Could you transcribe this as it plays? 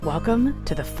Welcome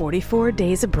to the 44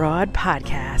 Days Abroad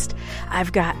podcast.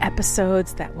 I've got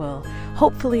episodes that will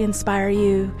hopefully inspire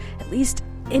you, at least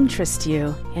interest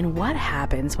you in what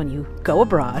happens when you go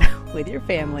abroad with your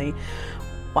family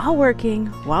while working,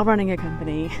 while running a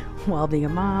company, while being a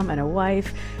mom and a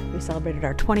wife. We celebrated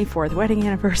our 24th wedding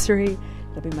anniversary.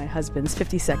 It'll be my husband's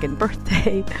 52nd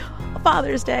birthday,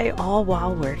 Father's Day, all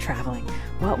while we're traveling.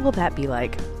 What will that be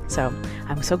like? So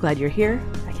I'm so glad you're here.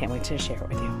 I can't wait to share it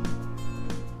with you.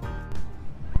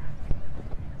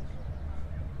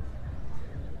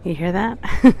 You hear that?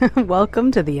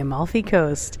 Welcome to the Amalfi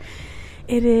coast.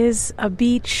 It is a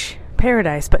beach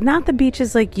paradise, but not the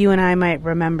beaches like you and I might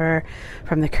remember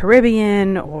from the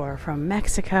Caribbean or from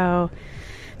Mexico.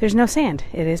 There's no sand.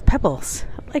 It is pebbles,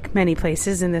 like many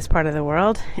places in this part of the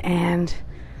world, and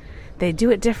they do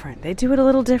it different. They do it a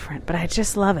little different, but I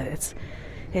just love it.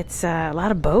 It's a lot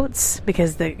of boats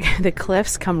because the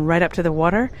cliffs come right up to the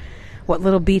water. What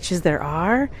little beaches there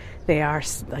are, they are,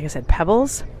 like I said,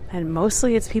 pebbles. And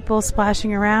mostly it's people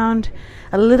splashing around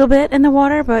a little bit in the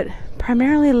water, but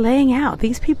primarily laying out.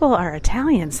 These people are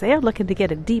Italians. They are looking to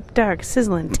get a deep, dark,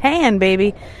 sizzling tan,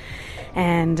 baby.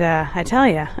 And I tell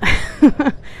you,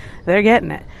 they're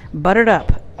getting it. Buttered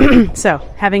up. So,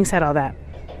 having said all that,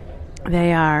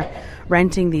 they are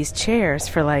renting these chairs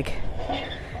for like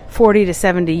 40 to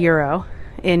 70 euro.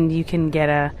 And you can get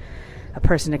a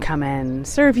person to come and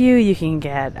serve you. You can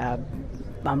get a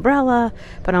umbrella,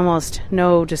 but almost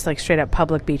no just like straight up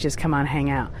public beaches. Come on,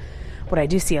 hang out. What I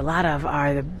do see a lot of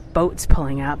are the boats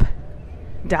pulling up,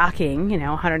 docking,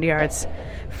 100 yards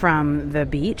from the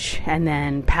beach, and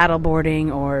then paddle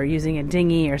boarding or using a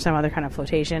dinghy or some other kind of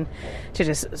flotation to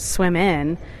just swim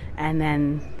in, and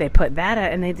then they put that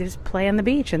out and they just play on the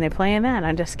beach and they play in that.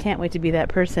 I just can't wait to be that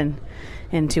person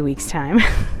in 2 weeks' time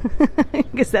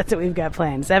because that's what we've got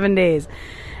planned. 7 days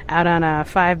out on a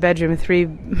 5-bedroom,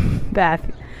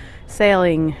 3-bath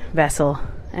sailing vessel.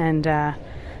 And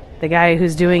the guy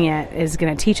who's doing it is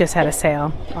going to teach us how to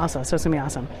sail also, so it's going to be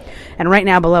awesome. And right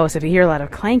now below us, if you hear a lot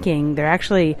of clanking, they're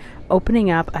actually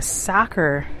opening up a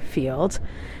soccer field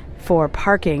for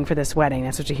parking for this wedding.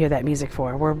 That's what you hear that music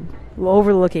for. We're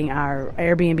overlooking, our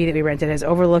Airbnb that we rented is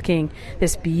overlooking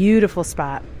this beautiful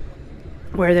spot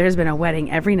where there's been a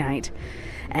wedding every night.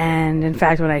 And in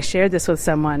fact, when I shared this with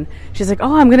someone, she's like,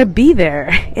 oh, I'm going to be there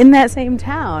in that same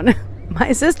town.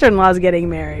 My sister-in-law's getting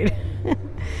married.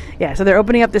 Yeah, so they're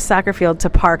opening up this soccer field to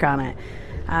park on it.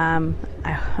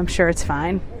 I'm sure it's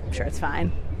fine.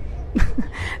 The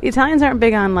Italians aren't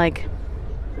big on, like,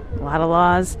 a lot of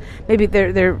laws. Maybe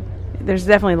there's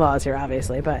definitely laws here,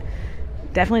 obviously, but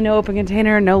definitely no open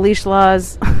container, no leash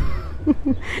laws.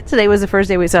 Today was the first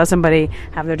day we saw somebody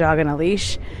have their dog on a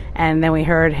leash, and then we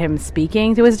heard him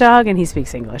speaking to his dog, and he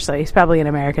speaks English, so he's probably an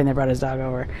American that brought his dog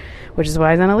over, which is why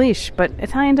he's on a leash. But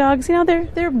Italian dogs,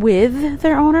 they're with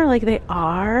their owner, like they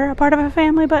are a part of a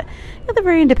family, but they're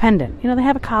very independent. They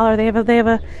have a collar, they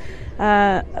have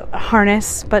a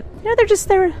harness, but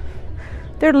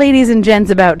they're ladies and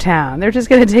gents about town. They're just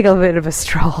going to take a bit of a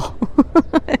stroll.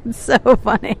 It's so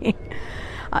funny.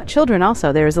 Children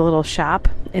also. There's a little shop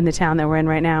in the town that we're in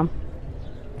right now.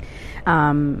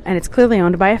 And it's clearly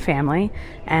owned by a family.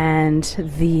 And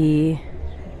the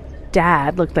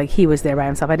dad looked like he was there by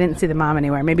himself. I didn't see the mom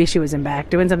anywhere. Maybe she was in back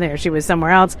doing something or she was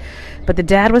somewhere else. But the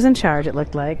dad was in charge, it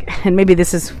looked like. And maybe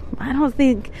this is, I don't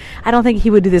think he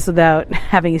would do this without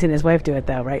having seen his wife do it,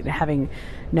 though, right? Having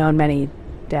known many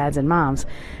dads and moms.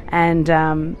 And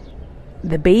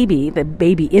the baby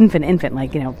infant,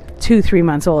 like, 2-3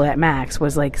 months old at max,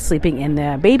 was like sleeping in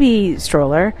the baby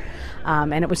stroller,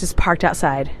 and it was just parked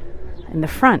outside in the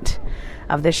front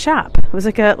of this shop. It was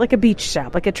like a beach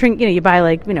shop, like a drink. You buy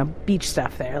like beach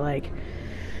stuff there, like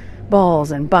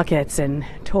bowls and buckets and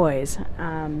toys.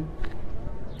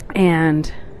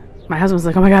 And my husband was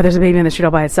like, "Oh my God, there's a baby on the street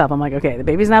all by itself." I'm like, "Okay, the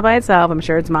baby's not by itself. I'm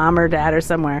sure it's mom or dad or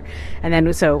somewhere." And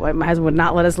then so my husband would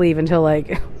not let us leave until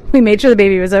like we made sure the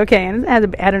baby was okay and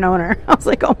had an owner. I was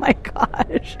like, "Oh my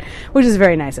gosh," which is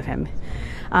very nice of him.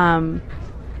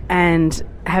 And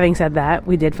having said that,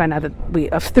 we did find out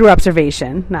that through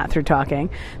observation, not through talking,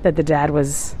 that the dad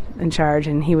was in charge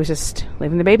and he was just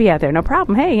leaving the baby out there. No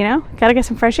problem. Hey, gotta get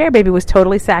some fresh air. Baby was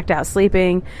totally sacked out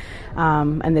sleeping.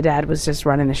 And the dad was just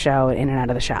running the show in and out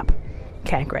of the shop.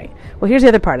 Okay, great. Well, here's the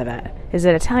other part of that, is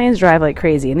that Italians drive like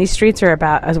crazy, and these streets are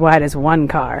about as wide as one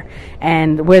car.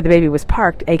 And where the baby was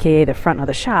parked, a.k.a. the front of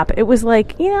the shop, it was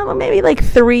like, maybe like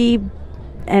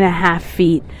 3.5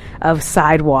 feet of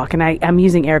sidewalk. And I'm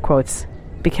using air quotes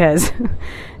because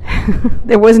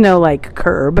there was no like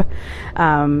curb.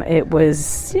 It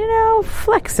was,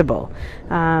 flexible.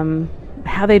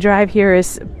 how they drive here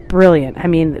is brilliant. I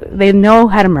mean, they know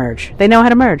how to merge. They know how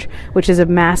to merge, which is a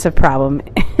massive problem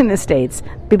in the States.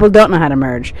 People don't know how to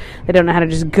merge. They don't know how to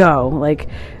just go. Like,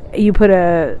 you put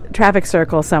a traffic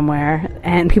circle somewhere,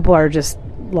 and people are just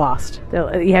lost.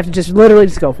 You have to just literally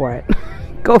just go for it.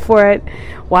 Go for it.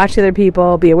 Watch other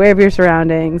people. Be aware of your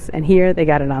surroundings. And here, they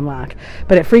got it on lock.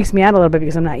 But it freaks me out a little bit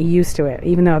because I'm not used to it.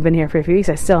 Even though I've been here for a few weeks,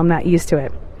 I still am not used to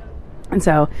it. And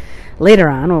so later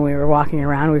on, when we were walking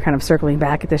around, we were kind of circling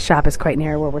back at this shop. Is quite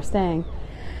near where we're staying.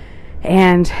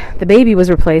 And the baby was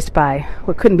replaced by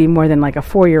what couldn't be more than like a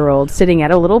 4-year-old sitting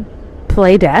at a little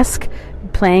play desk,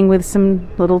 playing with some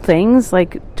little things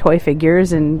like toy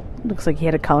figures, and looks like he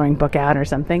had a coloring book out or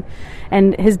something.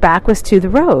 And his back was to the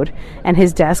road, and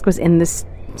his desk was in this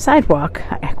sidewalk,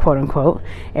 quote unquote,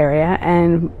 area.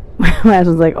 And my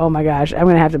husband's like, oh my gosh, I'm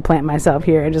going to have to plant myself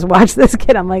here and just watch this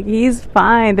kid. I'm like, he's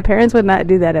fine. The parents would not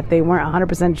do that if they weren't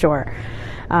 100% sure.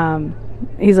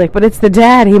 He's like, but it's the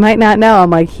dad. He might not know. I'm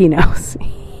like, he knows.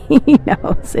 He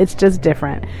knows. It's just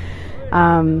different.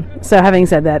 So having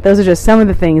said that, those are just some of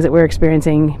the things that we're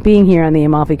experiencing being here on the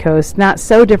Amalfi Coast. Not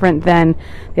so different than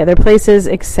the other places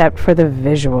except for the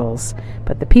visuals.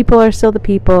 But the people are still the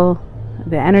people.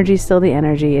 The energy is still the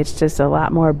energy. It's just a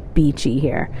lot more beachy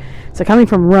here. So coming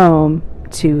from Rome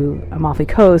to Amalfi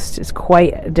Coast is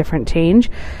quite a different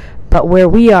change. But where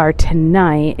we are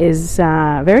tonight is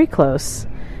very close.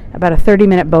 About a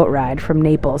 30-minute boat ride from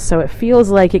Naples. So it feels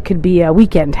like it could be a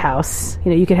weekend house.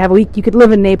 You know, you could have a week, you could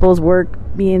live in Naples, work,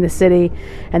 be in the city,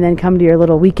 and then come to your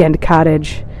little weekend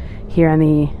cottage here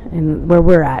in where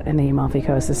we're at in the Amalfi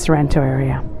Coast, the Sorrento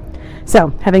area.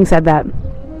 So, having said that,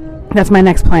 that's my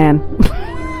next plan.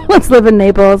 Let's live in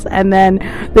Naples, and then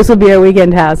this will be our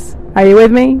weekend house. Are you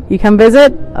with me? You come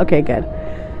visit? Okay, good.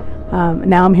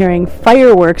 Now I'm hearing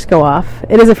fireworks go off.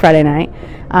 It is a Friday night.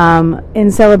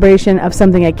 In celebration of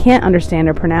something I can't understand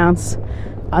or pronounce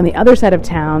on the other side of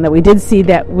town that we did see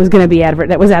that was going to be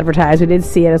that was advertised. We did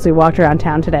see it as we walked around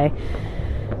town today.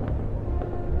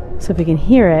 So if we can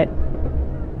hear it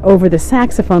over the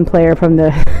saxophone player from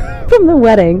the from the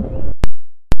wedding.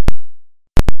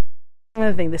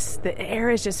 Another thing, the air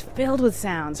is just filled with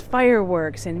sounds,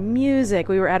 fireworks and music.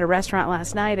 We were at a restaurant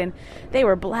last night, and they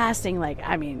were blasting, like,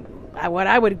 I mean, what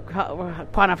I would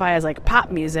quantify as like pop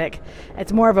music.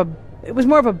 It was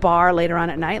more of a bar later on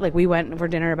at night. Like, we went for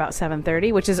dinner about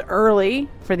 7:30, which is early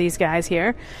for these guys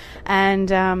here, and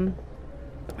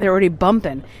they're already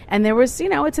bumping. And there was,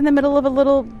 it's in the middle of a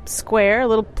little square, a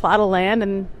little plot of land,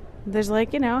 and there's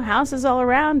like, houses all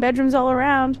around, bedrooms all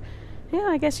around. Yeah,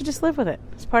 I guess you just live with it.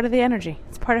 It's part of the energy.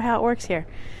 It's part of how it works here.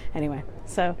 Anyway,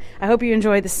 so I hope you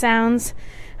enjoyed the sounds.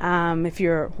 If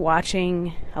you're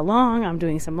watching along, I'm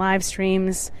doing some live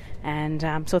streams, and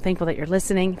I'm so thankful that you're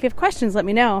listening. If you have questions, let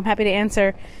me know. I'm happy to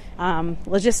answer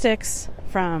logistics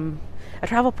from a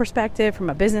travel perspective, from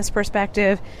a business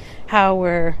perspective, how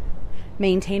we're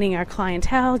maintaining our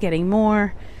clientele, getting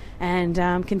more, and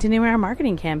continuing our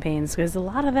marketing campaigns, because a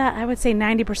lot of that, I would say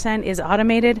 90% is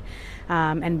automated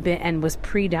and was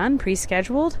pre-done,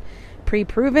 pre-scheduled,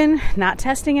 pre-proven, not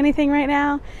testing anything right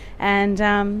now. And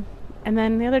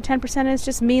then the other 10% is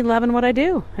just me loving what I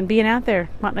do and being out there,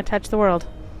 wanting to touch the world.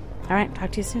 All right,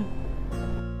 talk to you soon.